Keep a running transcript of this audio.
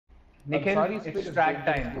Nikhil, it's strat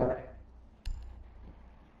time.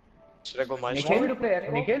 Should I go my Nikhil,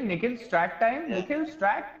 Nikhil, strat time. Yeah. Nikhil,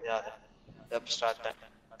 strat. Yeah. Yep, start time.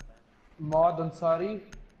 Mod Ansari.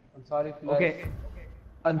 Ansari flies. Okay.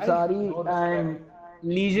 Ansari No and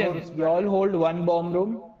Legion, respect. you all hold one bomb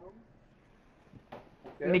room.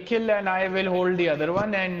 Okay. Nikhil and I will hold the other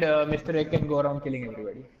one, and Mr. A can go around killing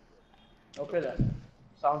everybody. Okay then.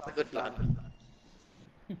 Sounds like Good plan.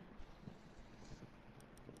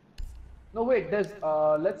 No wait, there's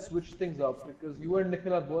let's switch things up because you and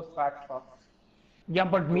Nikhil are both fat fucks. Yeah,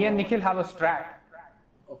 but me and Nikhil have a strat.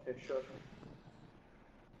 Okay, sure.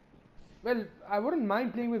 Well, I wouldn't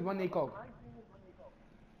mind playing with one ACOG.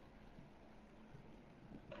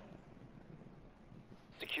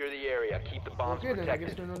 Secure the area. Keep the bombs Okay, then I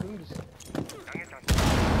guess protected. we're not doing this.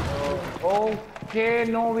 Okay,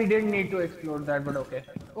 no, we didn't need to explode that, but okay.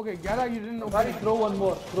 Okay, Gara, you didn't know. Ansari, throw one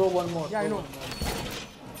more. Throw one more. Yeah, I know.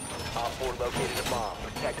 Op 4 located a bomb.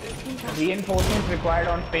 Protect it. Reinforcements required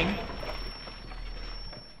on ping.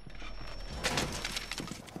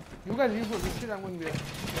 You guys reinforce this shit, I'm going there.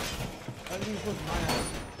 I'll reinforce my ass.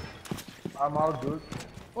 I'm out, dude.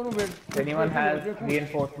 Oh no, wait. If anyone has We're cool.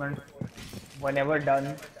 reinforcements, whenever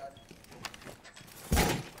done.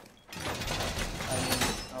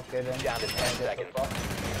 Okay then. Down to 10 seconds.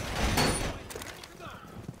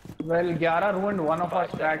 Well, Gyara ruined one of our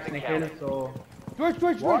strats, Nikhil, so...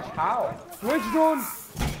 Twitch! What? How? Twitch drone! Op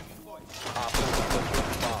 4 located a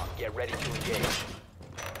bomb. Get ready to engage.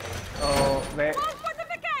 Oh, where?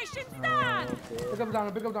 Fortifications done!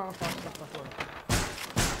 Pick up down, fast.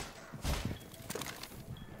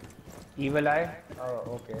 Evil Eye?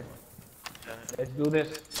 Oh, okay. Let's do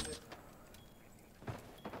this.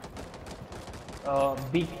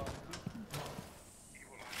 B.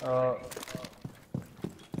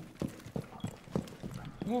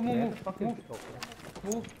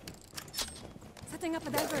 Move. Setting up a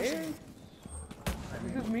diversion.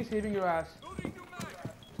 This is me saving your ass.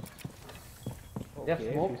 Okay, if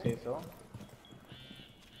you say so.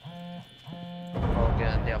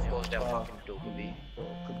 Okay, they of course they are fucking too to be.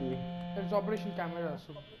 Could be. There's operation camera,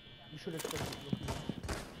 so you should expect it.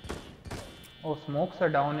 Oh, smokes are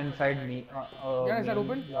down inside me. Yeah, is that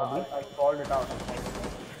open? I called it out.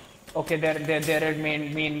 Okay, they're at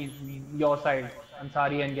main your side.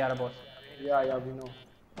 Ansari and Gyara boss. Yeah, we know.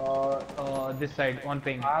 This side on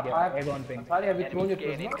ping. I've- Yeah, egg on ping. Ansari, have you thrown your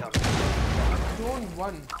Enemy scan prisoner? incoming. Drone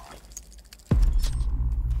 1.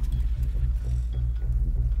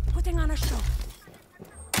 Putting on a show.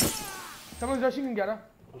 Someone's rushing in, Gara.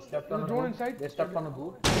 They stepped There's on a drone boot. inside. They stepped on a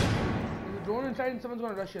boot. There's a drone inside and someone's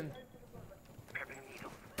gonna rush in.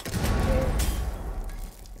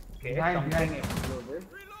 Okay, Behind. something exploded.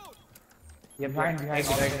 Yeah, behind, Right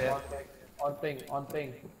there. On ping.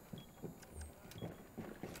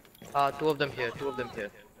 Two of them here.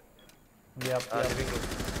 Yep. Living room.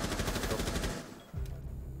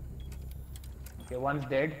 Okay, one's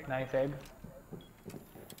dead. Nice egg.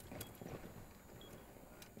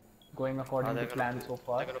 Going according to plan so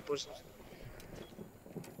far. They're gonna push.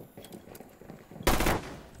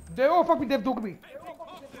 Oh fuck me, they've duked me.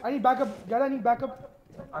 I need backup. Gara, I need backup.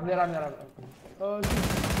 I'm there. Hack.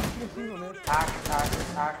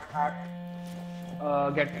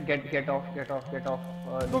 Get off.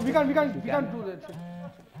 No, we can't do that shit.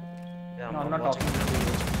 Yeah, No, I'm not talking to you.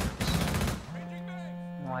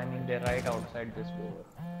 No, I mean they're right outside this door.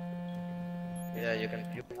 Yeah, you can.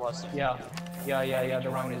 You watch. Yeah, the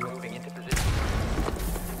one is Moving into position.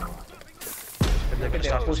 Look at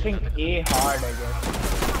they're pushing A hard, I guess.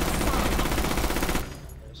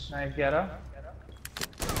 Nice, Gyara.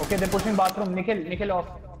 Okay, they're pushing bathroom. Nikhil off.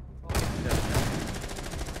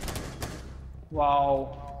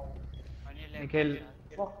 Wow. Nikhil.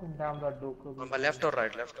 Fucking damn that Doku. On my left or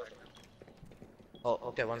right? Oh,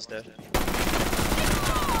 okay, one's there.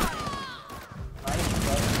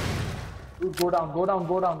 Dude, go down.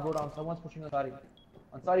 Someone's pushing Ansari.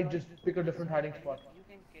 Ansari, just pick a different hiding spot. You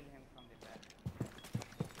can kill him from the back.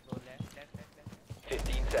 So left.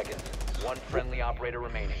 15 seconds. One friendly operator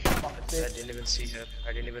remaining. I didn't even see her.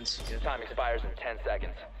 Time expires in 10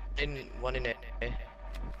 seconds. One in A.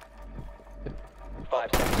 5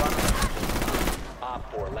 seconds.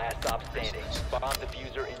 Op 4, last stop standing. Bomb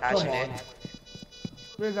diffuser in Ash in A.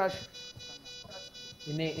 Where's Ash?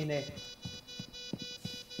 In A.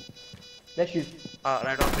 Let's shoot.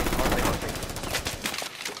 Right on ping.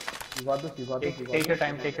 You got this. Take your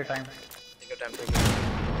time. Take your time.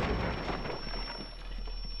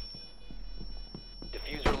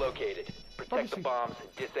 diffuser located. Protect the bombs.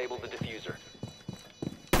 Disable the diffuser.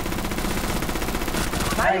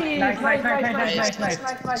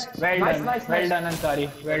 Well done, Ansari.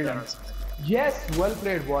 Well done. Yes, well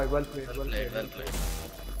played, boy. Well played. Well played. Well played.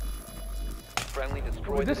 Friendly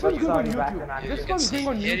Okay, destroyed this the one's going on Sorry, back in YouTube. action. This one's going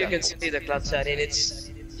on Here you YouTube. can see the Klansar in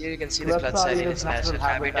its. Here you can see the Klansar Klansar in in its its natural natural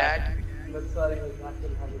habitat. Let's sorry, his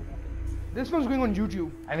natural habitat. This one's going on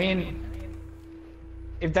YouTube. I mean,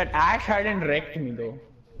 if that Ash hadn't wrecked me though.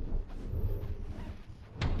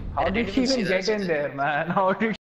 How I did didn't she even even see that. get in there, man? How did